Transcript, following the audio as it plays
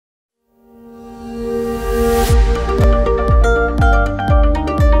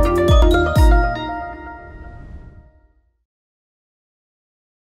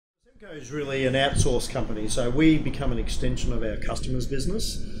is really an outsource company, so we become an extension of our customers'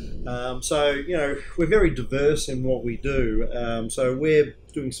 business. We're very diverse in what we do. So we're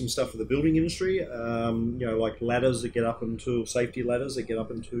doing some stuff for the building industry, like ladders that get up into, safety ladders that get up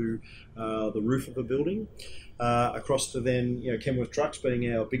into the roof of a building. Across to then, Kenworth trucks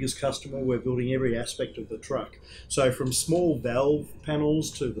being our biggest customer, we're building every aspect of the truck. So from small valve panels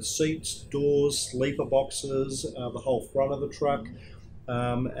to the seats, doors, sleeper boxes, the whole front of the truck.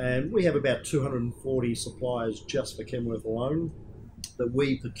 And we have about 240 suppliers just for Kenworth alone that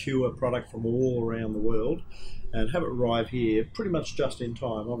we procure product from all around the world and have it arrive here pretty much just in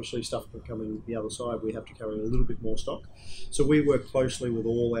time. Obviously stuff coming the other side, we have to carry a little bit more stock. So we work closely with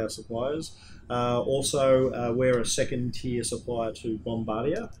all our suppliers. We're a second tier supplier to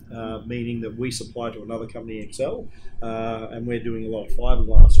Bombardier, meaning that we supply to another company, Excel, and we're doing a lot of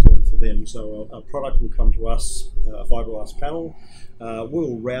fiberglass work for them. So a product will come to us, a fiberglass panel,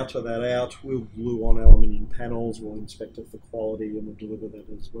 we'll router that out, we'll glue on aluminium panels, we'll inspect it for quality, and we'll deliver that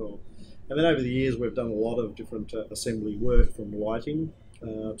as well. And then over the years we've done a lot of different assembly work, from lighting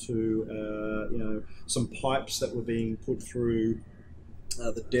to some pipes that were being put through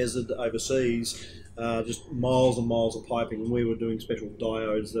the desert overseas, just miles and miles of piping, and we were doing special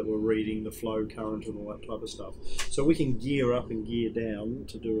diodes that were reading the flow current and all that type of stuff. So we can gear up and gear down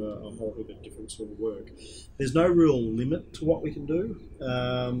to do a whole heap of different sort of work. There's no real limit to what we can do.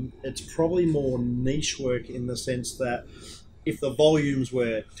 It's probably more niche work in the sense that if the volumes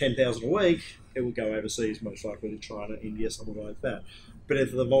were 10,000 a week, it would go overseas, most likely to China, India, somewhere like that. But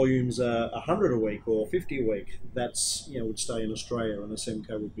if the volumes are 100 a week or 50 a week, that's would stay in Australia, and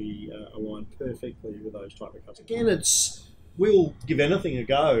Assemco would be aligned perfectly with those type of customers. Again, we'll give anything a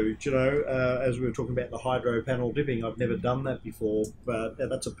go. As we were talking about the hydro panel dipping, I've never done that before, but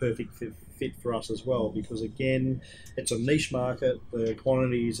that's a perfect fit for us as well, because again, it's a niche market. The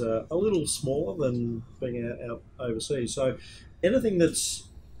quantities are a little smaller than being out overseas. So anything that's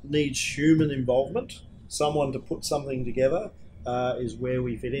needs human involvement, someone to put something together, is where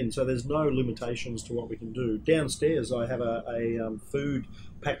we fit in. So there's no limitations to what we can do. Downstairs I have a food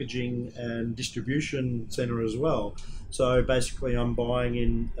packaging and distribution center as well. So basically I'm buying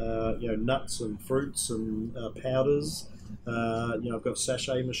in nuts and fruits and powders. I've got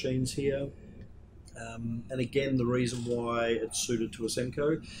sachet machines here. And again, the reason why it's suited to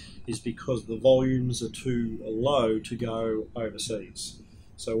Assemco is because the volumes are too low to go overseas.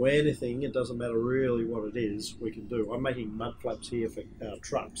 So anything, it doesn't matter really what it is, we can do. I'm making mud flaps here for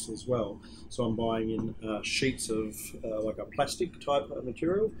trucks as well. So I'm buying in sheets of like a plastic type of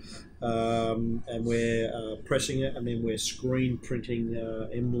material, and we're pressing it, and then we're screen printing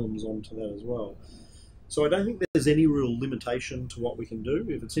emblems onto that as well. So I don't think there's any real limitation to what we can do.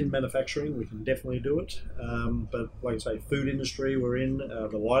 If it's in manufacturing, we can definitely do it. But like I say, food industry we're in,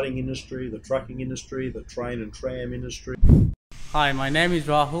 the lighting industry, the trucking industry, the train and tram industry. Hi, my name is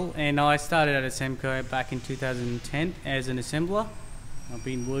Rahul, and I started at Assemco back in 2010 as an assembler. I've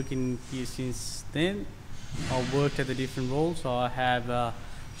been working here since then. I've worked at the different roles. So I have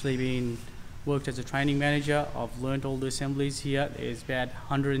actually worked as a training manager. I've learned all the assemblies here. There's about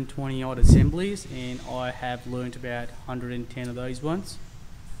 120 odd assemblies, and I have learned about 110 of those ones.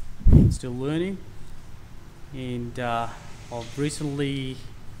 Still learning. And I've recently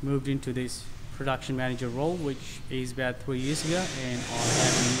moved into this production manager role, which is about 3 years ago, and I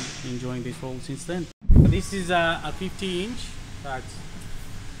have been enjoying this role since then. This is a 50-inch. That's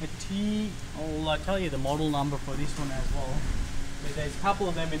a T. I'll tell you the model number for this one as well. But there's a couple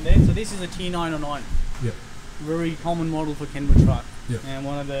of them in there. So this is a T909. Yep. Very common model for Kenworth truck. Yep. And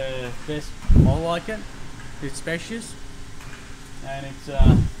one of the best. I like it. It's spacious, and it's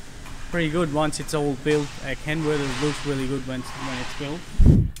pretty good once it's all built. Kenworth, it looks really good when it's built.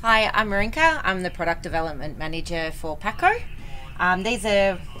 Hi, I'm Marinka. I'm the Product Development Manager for Paco. These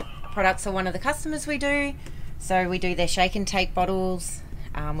are products of one of the customers we do. So we do their shake and take bottles.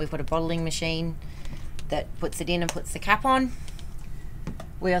 We've got a bottling machine that puts it in and puts the cap on.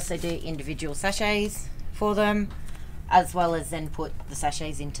 We also do individual sachets for them, as well as then put the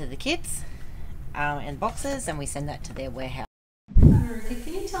sachets into the kits and boxes, and we send that to their warehouse. Marinka,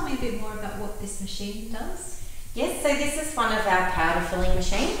 can you tell me a bit more about what this machine does? Yes, so this is one of our powder filling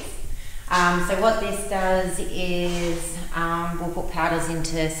machines. So what this does is we'll put powders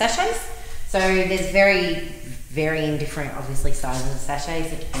into sachets. So there's varying different, obviously, sizes of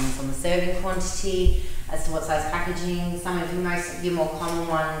sachets. It depends on the serving quantity as to what size packaging. Some of your more common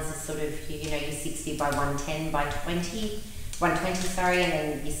ones are sort of your 60 by 110 by 120, sorry, and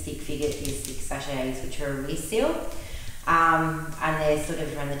then your stick sachets, which are resealed. And they're sort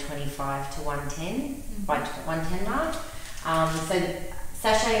of around the 25 to 110 by 110 mark. So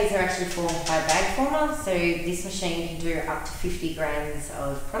Sachets are actually formed by bag former, so this machine can do up to 50 grams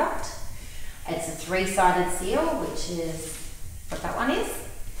of product. It's a 3-sided seal, which is what that one is.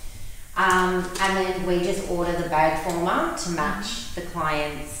 And then we just order the bag former to match the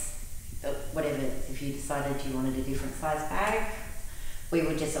client's, whatever, if you decided you wanted a different size bag, we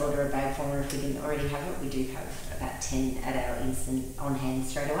would just order a bag former if we didn't already have it. We do have about 10 at our instant on hand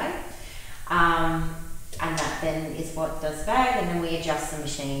straight away. And that then is what does the bag, and then we adjust the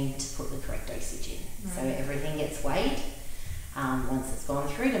machine to put the correct dosage in. Right. So everything gets weighed once it's gone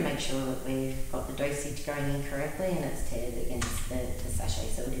through to make sure that we've got the dosage going in correctly and it's tethered against the sachet,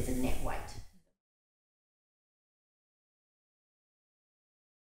 so it is a net weight.